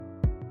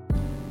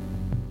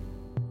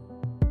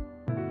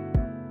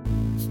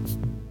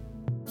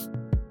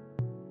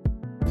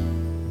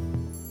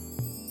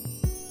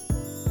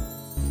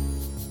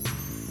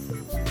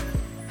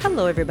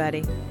Hello,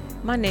 everybody.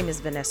 My name is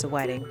Vanessa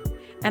Whiting,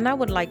 and I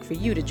would like for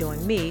you to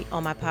join me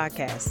on my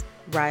podcast,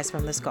 Rise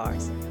from the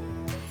Scars.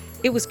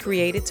 It was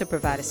created to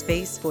provide a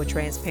space for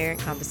transparent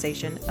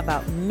conversation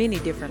about many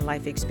different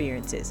life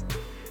experiences,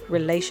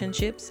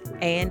 relationships,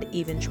 and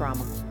even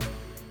trauma.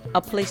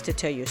 A place to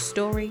tell your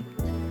story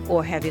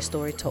or have your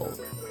story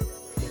told,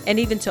 and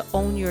even to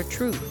own your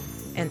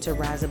truth and to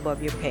rise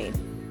above your pain.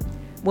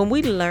 When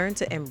we learn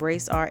to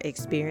embrace our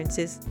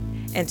experiences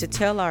and to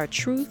tell our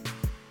truth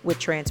with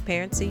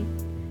transparency,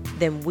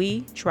 then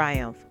we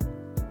triumph.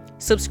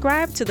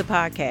 Subscribe to the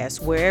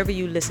podcast wherever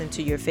you listen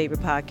to your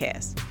favorite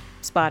podcasts,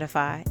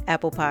 Spotify,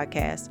 Apple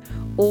Podcasts,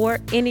 or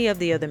any of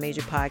the other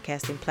major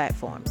podcasting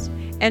platforms,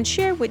 and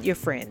share with your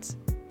friends.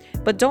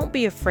 But don't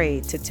be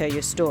afraid to tell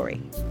your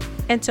story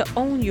and to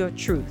own your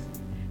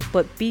truth,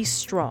 but be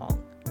strong,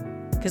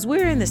 because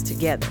we're in this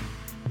together.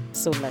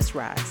 So let's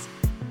rise.